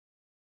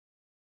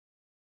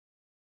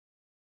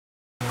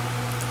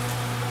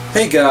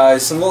Hey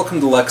guys, and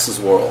welcome to Lex's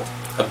World.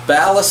 A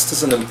ballast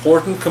is an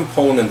important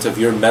component of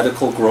your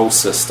medical grow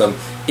system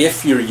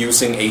if you're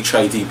using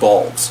HID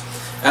bulbs.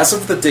 As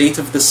of the date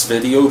of this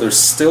video, there's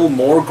still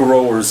more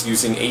growers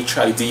using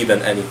HID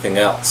than anything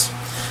else.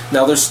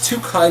 Now there's two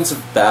kinds of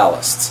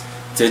ballasts,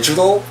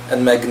 digital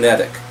and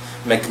magnetic.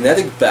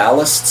 Magnetic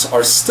ballasts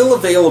are still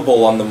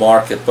available on the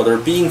market but are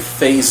being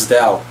phased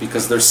out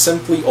because they're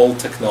simply old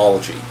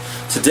technology.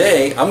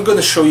 Today I'm going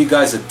to show you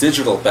guys a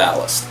digital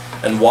ballast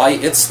and why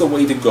it's the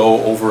way to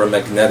go over a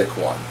magnetic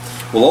one.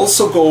 We'll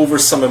also go over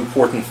some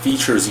important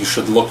features you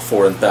should look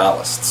for in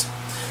ballasts.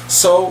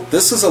 So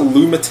this is a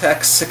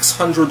Lumatek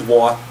 600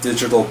 watt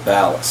digital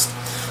ballast.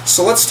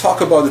 So let's talk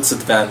about its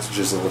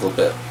advantages a little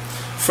bit.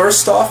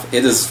 First off,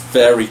 it is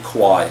very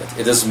quiet.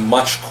 It is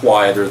much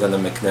quieter than a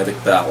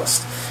magnetic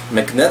ballast.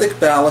 Magnetic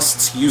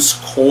ballasts use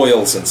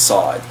coils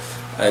inside,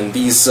 and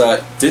these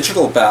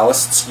digital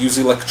ballasts use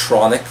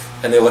electronic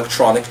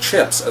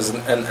chips,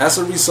 and as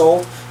a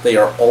result, they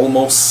are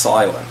almost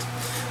silent.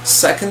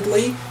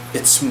 Secondly,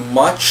 it's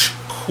much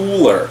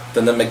cooler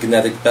than a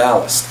magnetic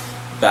ballast.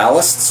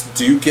 Ballasts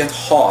do get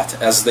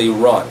hot as they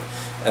run,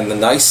 and the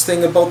nice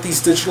thing about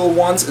these digital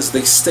ones is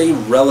they stay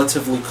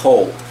relatively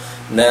cold.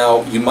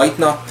 Now, you might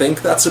not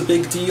think that's a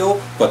big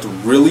deal, but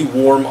really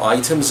warm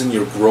items in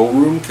your grow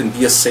room can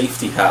be a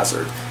safety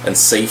hazard, and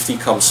safety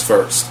comes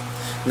first.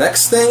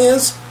 Next thing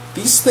is,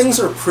 these things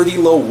are pretty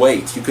low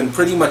weight. You can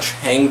pretty much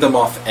hang them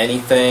off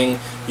anything,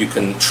 you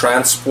can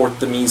transport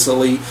them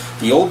easily.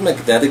 The old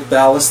magnetic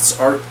ballasts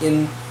are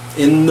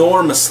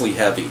enormously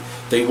heavy.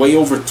 They weigh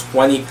over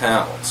 20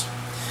 pounds.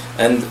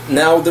 And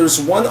now there's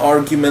one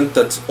argument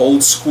that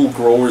old school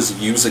growers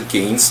use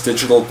against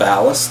digital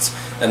ballasts,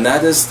 and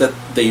that is that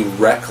they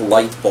wreck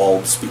light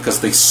bulbs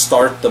because they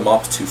start them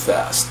up too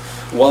fast.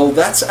 Well,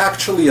 that's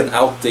actually an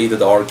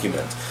outdated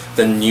argument.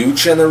 The new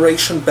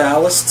generation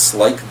ballasts,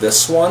 like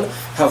this one,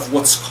 have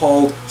what's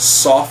called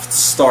soft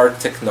start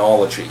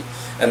technology,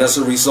 and as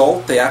a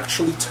result they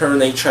actually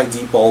turn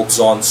HID bulbs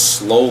on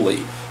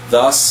slowly,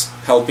 thus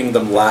helping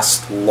them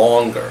last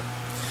longer.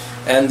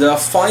 And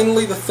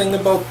finally, the thing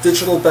about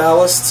digital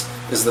ballasts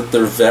is that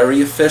they're very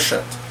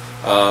efficient.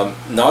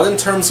 Not in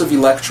terms of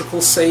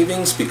electrical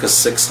savings, because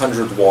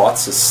 600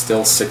 watts is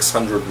still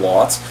 600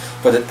 watts,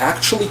 but it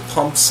actually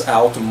pumps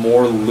out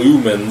more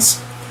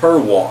lumens per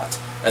watt,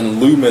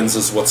 and lumens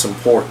is what's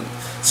important.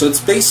 So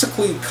it's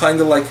basically kind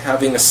of like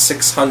having a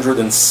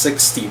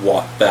 660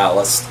 watt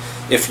ballast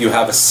if you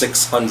have a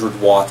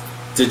 600 watt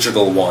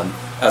digital one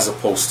as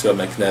opposed to a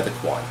magnetic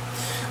one.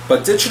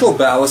 But digital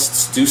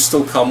ballasts do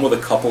still come with a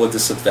couple of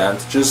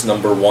disadvantages.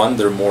 Number one,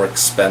 they're more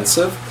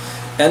expensive.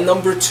 And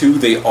number two,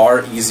 they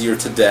are easier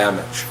to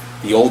damage.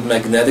 The old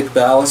magnetic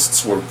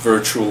ballasts were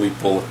virtually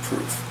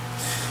bulletproof.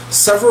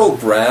 Several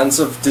brands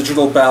of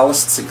digital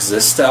ballasts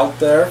exist out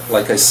there.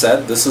 Like I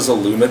said, this is a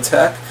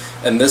Lumatek,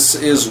 and this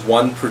is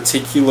one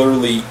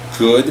particularly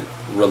good,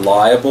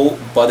 reliable,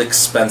 but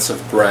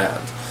expensive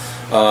brand.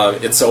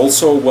 It's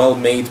also a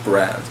well-made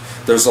brand.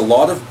 There's a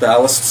lot of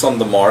ballasts on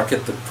the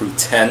market that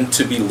pretend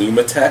to be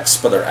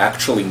Lumateks but are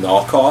actually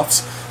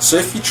knockoffs, so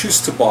if you choose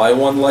to buy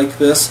one like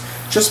this,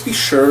 just be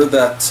sure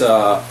that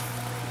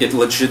it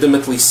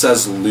legitimately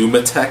says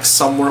Lumatek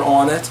somewhere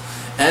on it,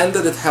 and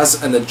that it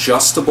has an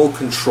adjustable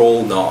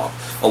control knob.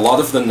 A lot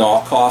of the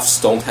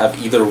knockoffs don't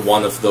have either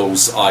one of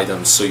those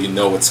items, so you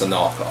know it's a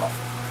knockoff.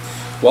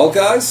 Well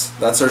guys,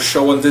 that's our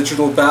show on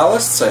digital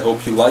ballasts. I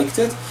hope you liked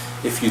it.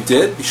 If you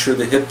did, be sure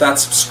to hit that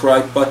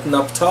subscribe button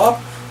up top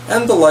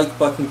and the like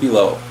button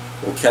below.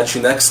 We'll catch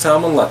you next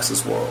time on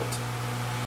Lex's World.